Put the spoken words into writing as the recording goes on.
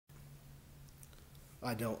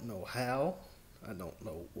I don't know how. I don't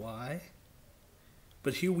know why.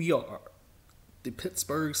 But here we are. The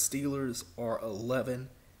Pittsburgh Steelers are 11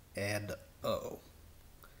 and 0.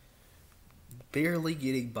 Barely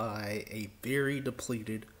getting by a very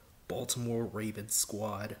depleted Baltimore Ravens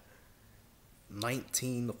squad.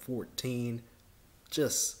 19-14.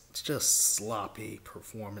 Just sloppy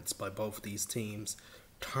performance by both these teams.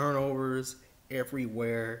 Turnovers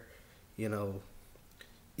everywhere. You know,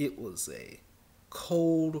 it was a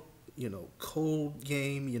cold, cold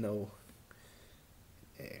game, and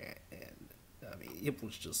I mean, it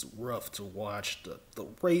was just rough to watch. The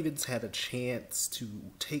Ravens had a chance to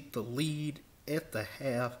take the lead at the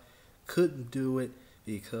half, couldn't do it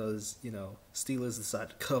because, Steelers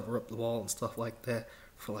decided to cover up the ball and stuff like that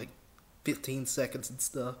for like 15 seconds and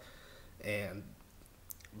stuff. And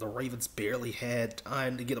the Ravens barely had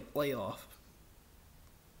time to get a playoff.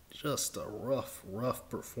 Just a rough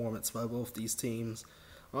performance by both these teams.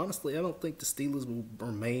 Honestly, I don't think the Steelers will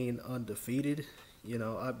remain undefeated.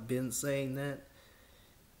 I've been saying that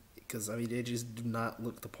because, I mean, they just do not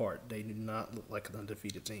look the part. They do not look like an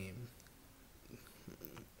undefeated team.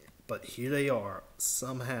 But here they are.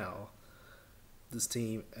 Somehow, this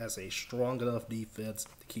team has a strong enough defense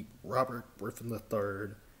to keep Robert Griffin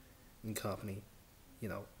III and company,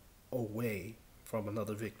 away from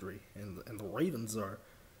another victory. And the Ravens are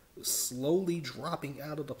slowly dropping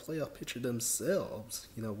out of the playoff picture themselves,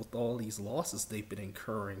 with all these losses they've been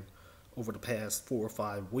incurring over the past 4 or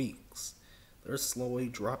 5 weeks. They're slowly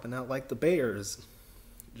dropping out like the Bears.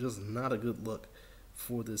 Just not a good look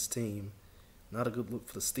for this team. Not a good look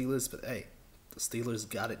for the Steelers, but hey, the Steelers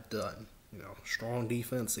got it done. Strong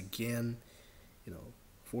defense again,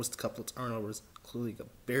 forced a couple of turnovers, including a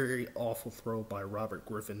very awful throw by Robert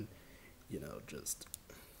Griffin.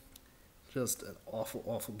 Just an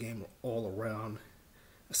awful game all around.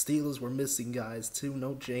 The Steelers were missing guys too.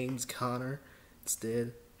 No James Conner.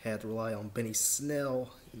 Instead, had to rely on Benny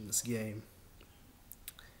Snell in this game.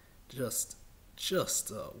 Just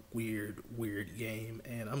a weird game,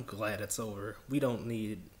 and I'm glad it's over. We don't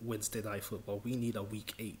need Wednesday Night Football. We need a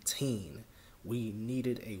Week 18. We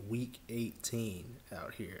needed a Week 18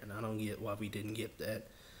 out here, and I don't get why we didn't get that.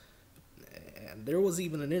 And there was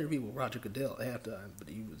even an interview with Roger Goodell at halftime, but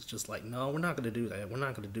he was just like, no, we're not going to do that. We're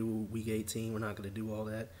not going to do Week 18. We're not going to do all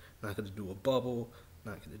that. We're not going to do a bubble.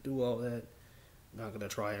 We're not going to do all that. We're not going to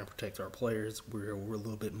try and protect our players. We're a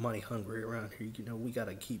little bit money hungry around here. We got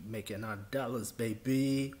to keep making our dollars,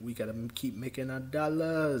 baby. We got to keep making our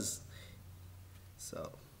dollars.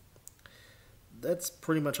 So that's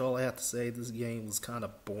pretty much all I have to say. This game was kind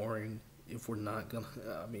of boring. If we're not going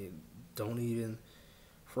to, don't even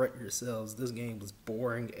fret yourselves. This game was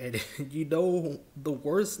boring, and the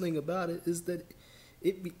worst thing about it is that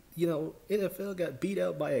NFL got beat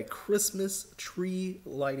out by a Christmas tree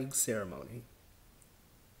lighting ceremony.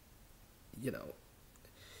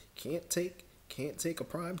 Can't take a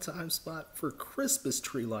prime time spot for Christmas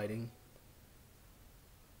tree lighting.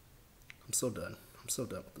 I'm so done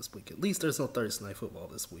with this week. At least there's no Thursday night football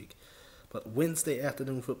this week, but Wednesday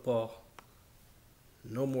afternoon football,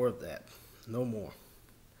 no more of that. No more.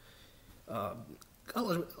 All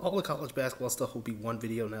the college basketball stuff will be one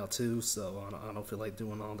video now too, so I don't feel like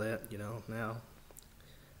doing all that, now.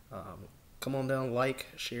 Come on down, like,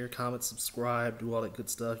 share, comment, subscribe, do all that good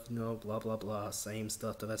stuff, blah, blah, blah. Same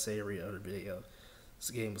stuff that I say every other video. This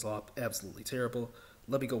game was absolutely terrible.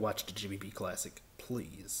 Let me go watch the Jimmy B Classic,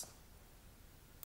 please.